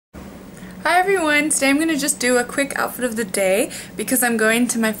Hi everyone, today I'm going to just do a quick outfit of the day because I'm going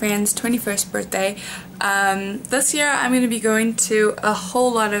to my friend's 21st birthday. This year I'm going to be going to a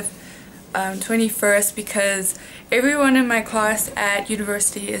whole lot of 21st because everyone in my class at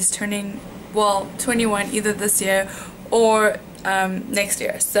university is turning, well, 21 either this year or next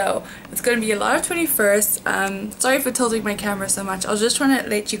year. So it's going to be a lot of 21st. Sorry for tilting my camera so much. I was just trying to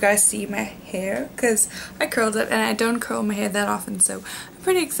let you guys see my hair because I curled it and I don't curl my hair that often, so I'm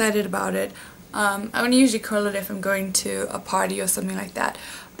pretty excited about it. I only usually curl it if I'm going to a party or something like that.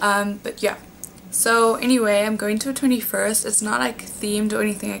 But yeah. So anyway, I'm going to a 21st. It's not like themed or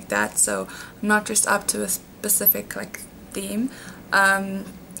anything like that, so I'm not dressed up to a specific like theme. A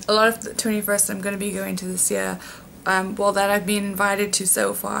lot of the 21st I'm going to be going to this year, well, that I've been invited to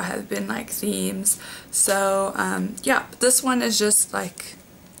so far have been like themes. So yeah, this one is just like,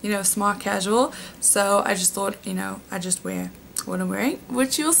 you know, smart casual. So I just thought, you know, I just wear what I'm wearing,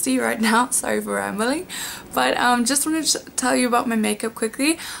 which you'll see right now. Sorry for rambling, but just wanted to tell you about my makeup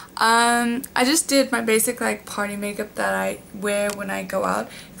quickly. I just did my basic like party makeup that I wear when I go out,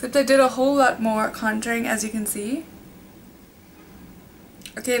 except I did a whole lot more contouring, as you can see.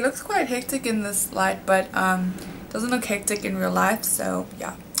 Okay, it looks quite hectic in this light, but doesn't look hectic in real life, so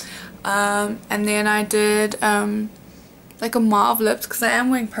yeah. And then I did like a mauve lips because I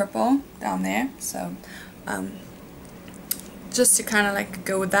am wearing purple down there, so just to kind of like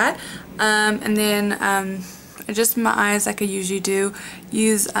go with that. And then I just my eyes like I usually do.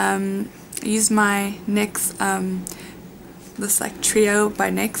 Use my NYX this like trio by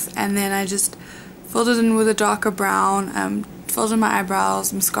NYX, and then I just filled it in with a darker brown. Filled in my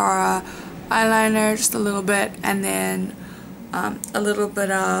eyebrows, mascara, eyeliner, just a little bit, and then a little bit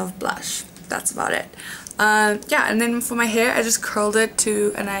of blush. That's about it. Yeah, and then for my hair, I just curled it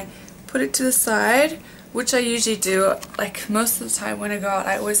to, and I put it to the side, which I usually do. Like most of the time when I go out,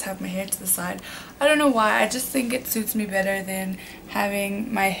 I always have my hair to the side. I don't know why. I just think it suits me better than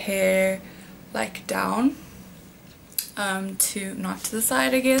having my hair like down, to not to the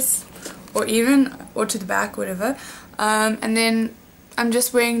side, I guess, or to the back, whatever. And then I'm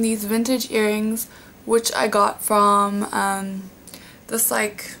just wearing these vintage earrings, which I got from this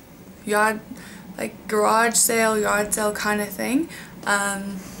like garage sale, yard sale kind of thing.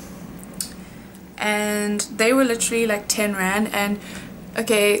 And they were literally like 10 rand, and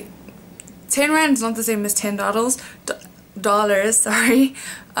okay, 10 rand is not the same as $10, sorry.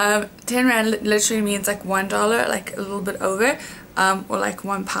 10 rand literally means like $1, like a little bit over, or like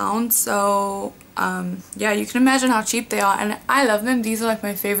 £1. So yeah, you can imagine how cheap they are, and I love them. These are like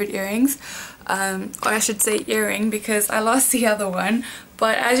my favorite earrings, or I should say earring, because I lost the other one.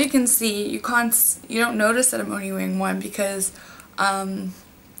 But as you can see, you don't notice that I'm only wearing one because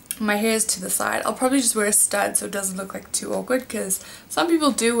my hair is to the side. I'll probably just wear a stud so it doesn't look like too awkward, because some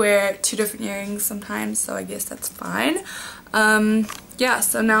people do wear two different earrings sometimes, so I guess that's fine. Yeah,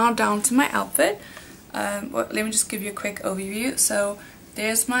 so now down to my outfit. Well, let me just give you a quick overview. So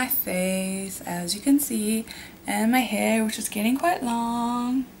there's my face, as you can see, and my hair, which is getting quite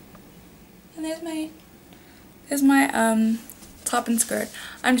long, and there's my top and skirt.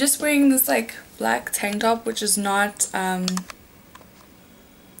 I'm just wearing this like black tank top, which is not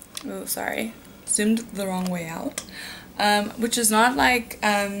oh, sorry, zoomed the wrong way out, which is not like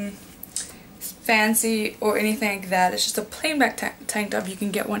fancy or anything like that. It's just a plain black tank top. You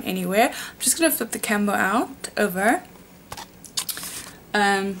can get one anywhere. I'm just gonna flip the camera out over.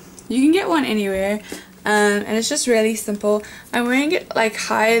 You can get one anywhere, and it's just really simple. I'm wearing it like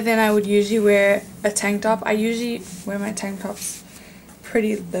higher than I would usually wear a tank top. I usually wear my tank tops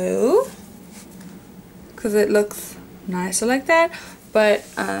pretty low because it looks nicer like that, but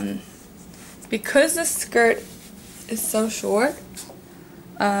because the skirt is so short,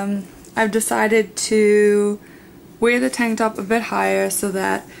 I've decided to wear the tank top a bit higher so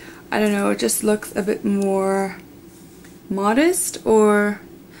that, I don't know, it just looks a bit more modest, or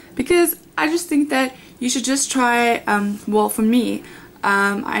because I just think that you should just try, well, for me,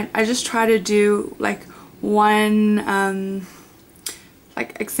 I just try to do like one,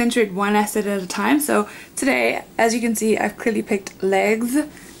 like accentuate one asset at a time. So today, as you can see, I've clearly picked legs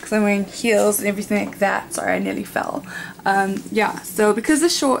because I'm wearing heels and everything like that. Sorry, I nearly fell. Yeah, so because the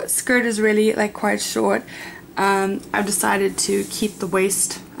short skirt is really like quite short, I've decided to keep the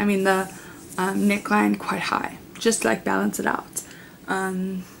waist, I mean the neckline quite high, just to like balance it out.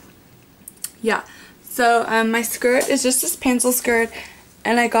 Yeah, so my skirt is just this pencil skirt,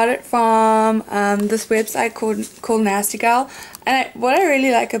 and I got it from this website called Nasty Gal. And what I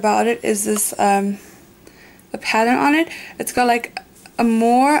really like about it is this a pattern on it. It's got like a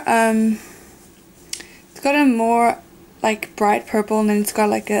more like bright purple, and then it's got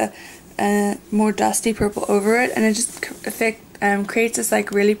like a more dusty purple over it, and it just creates this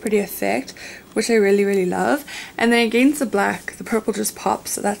like really pretty effect, which I really love. And then against the black, the purple just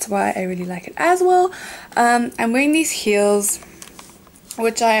pops, so that's why I really like it as well. I'm wearing these heels,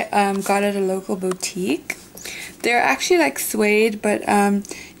 which I got at a local boutique. They're actually like suede, but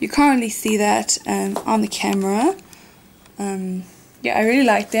you can't really see that on the camera. Yeah, I really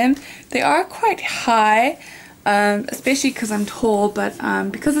like them. They are quite high, especially because I'm tall, but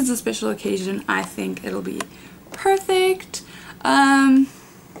because it's a special occasion, I think it'll be perfect. So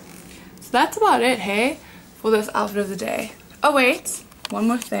that's about it, hey, for this outfit of the day. Oh wait, one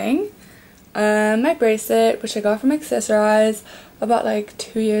more thing. My bracelet, which I got from Accessorize about like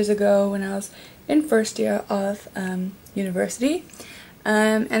 2 years ago when I was in first year of university,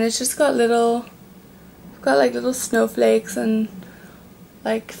 and it's just got like little snowflakes and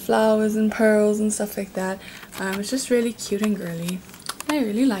like flowers and pearls and stuff like that. It's just really cute and girly. I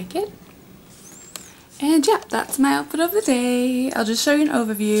really like it. And yeah, that's my outfit of the day. I'll just show you an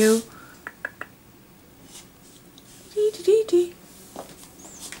overview.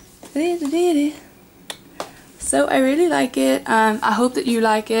 So I really like it. I hope that you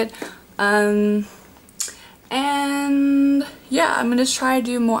like it. And yeah, I'm gonna try to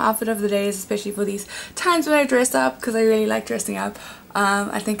do more outfit of the days, especially for these times when I dress up, because I really like dressing up.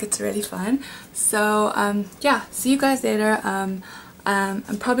 I think it's really fun. So yeah, see you guys later. I'm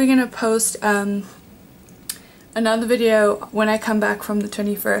probably gonna post another video when I come back from the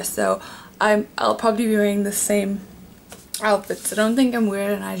 21st, so I'll probably be wearing the same outfits, so don't think I'm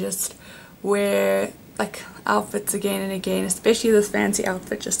weird and I just wear like outfits again and again, especially this fancy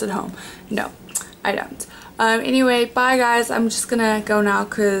outfit just at home. No, I don't. Anyway, bye guys. I'm just gonna go now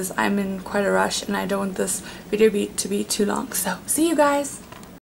because I'm in quite a rush and I don't want this video to be too long. So see you guys.